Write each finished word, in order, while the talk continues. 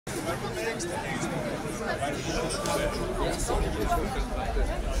Venga,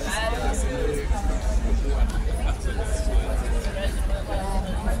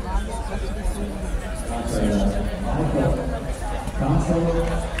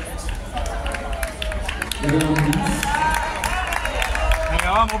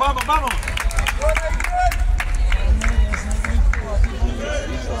 vamos, vamos, vamos.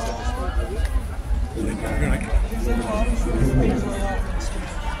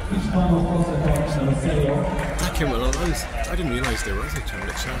 That came along. I didn't realise there was a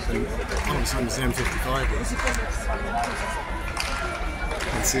Charlotte shop, and all of a sudden it's M55 was. You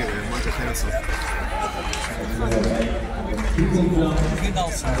can see it there, Michael Council.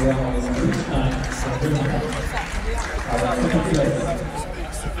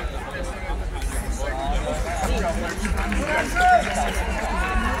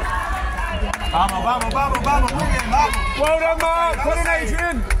 Vamos, vamos, vamos, vamos, muy bien, vamos. Well done, Mark. Well done,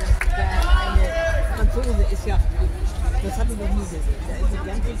 Adrian. Franzose ist ja, das habe ich noch nie gesehen. Da ist die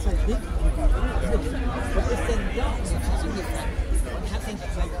ganze Zeit drin. Was ist denn da? Und hat den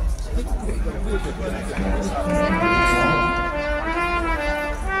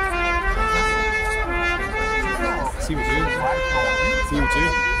See what you. See what you.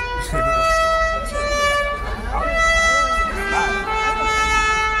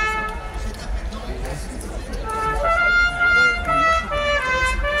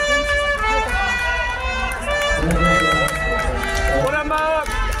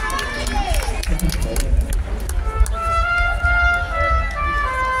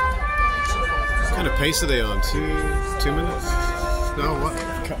 What kind of pace are they on? 2 minutes? No, what?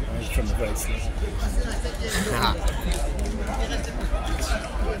 Cut from the race.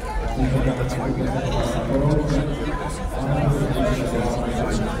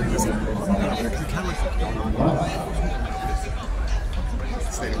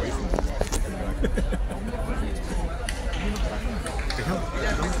 Stay away from them.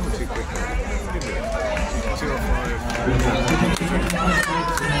 Don't go too quick.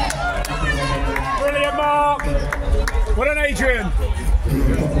 205. Brilliant, Mark. Well done, Adrian.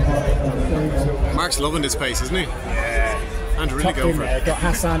 Mark's loving this pace, isn't he? Yeah. And to really go for it. Got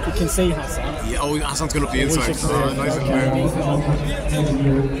Hassan, you can see Hassan. Yeah, oh, Hassan's going up the inside. Oh, nice and clear.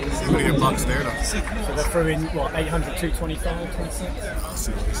 He's going to get boxed there, though. So they're through in, what, 800, 225, 26? Oh,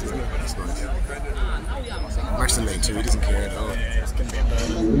 see, this is that's nice. Mark's in lane 2, he doesn't care at all. Yeah, it's going to be a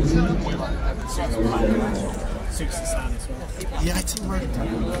suits the stand as well. Yeah, I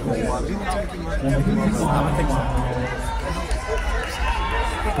think Mark.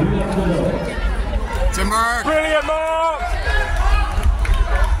 To Mark! Brilliant, Mark.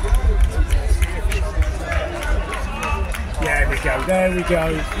 There we go, there we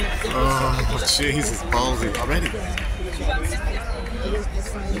go. Oh, Jesus, ballsy already.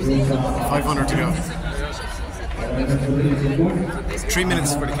 500 to go. 3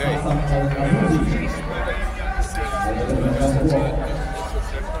 minutes for the K.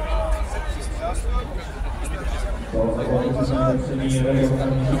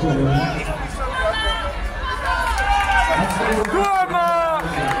 Go on, Mark.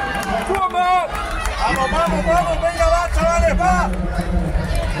 Go on, Mark. Vamos, vamos, vamos. Venga, va, chavales, va.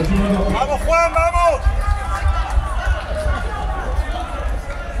 Vamos, Juan, vamos.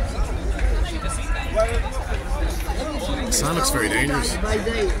 Sam looks very dangerous.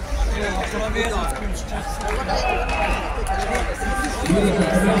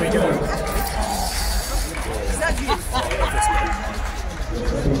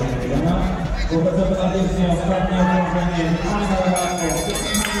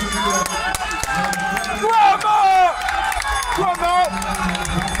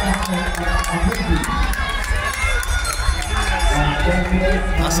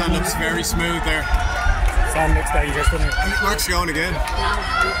 Hassan looks very smooth there. Sam looks dangerous, doesn't he? Mark's going again.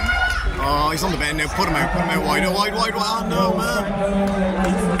 Oh, he's on the bend now. Put him out wide, wide, wide, wide. Oh no, man.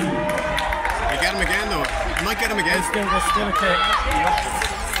 You get him again though. You might get him again. There's still a kick.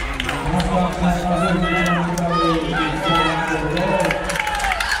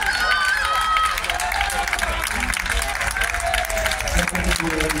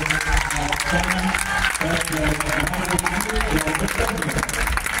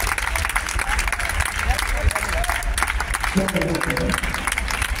 Oh,